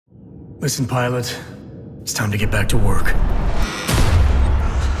Listen, pilot. It's time to get back to work.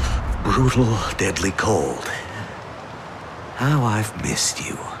 Brutal, deadly cold. How I've missed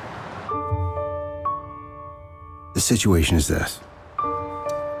you. The situation is this.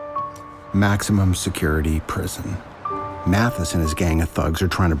 Maximum security prison. Mathis and his gang of thugs are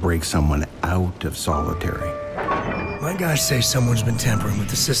trying to break someone out of solitary. My guys say someone's been tampering with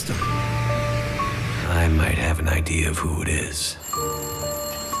the system. I might have an idea of who it is.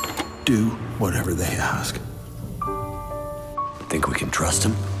 Do whatever they ask. Think we can trust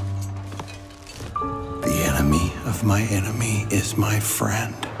him? The enemy of my enemy is my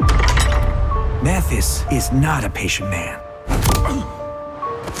friend. Mathis is not a patient man.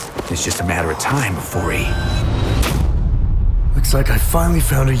 It's just a matter of time before he... Looks like I finally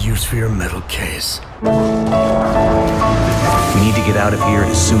found a use for your metal case. We need to get out of here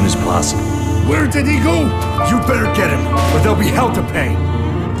as soon as possible. Where did he go? You better get him, or there'll be hell to pay.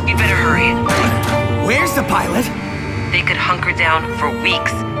 You better hurry. Where's the pilot? They could hunker down for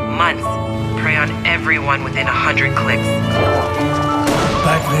weeks, months, prey on everyone within 100 clicks.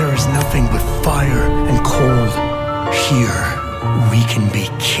 Back there is nothing but fire and cold. Here, we can be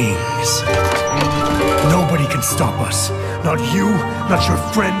kings. Nobody can stop us. Not you, not your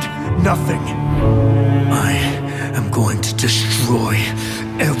friend, nothing. I am going to destroy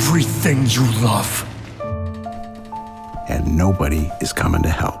everything you love. And nobody is coming to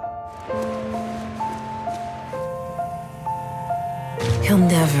help. He'll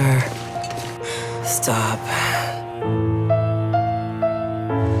never stop.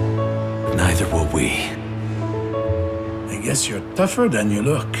 Neither will we. I guess you're tougher than you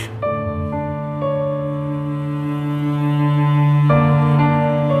look.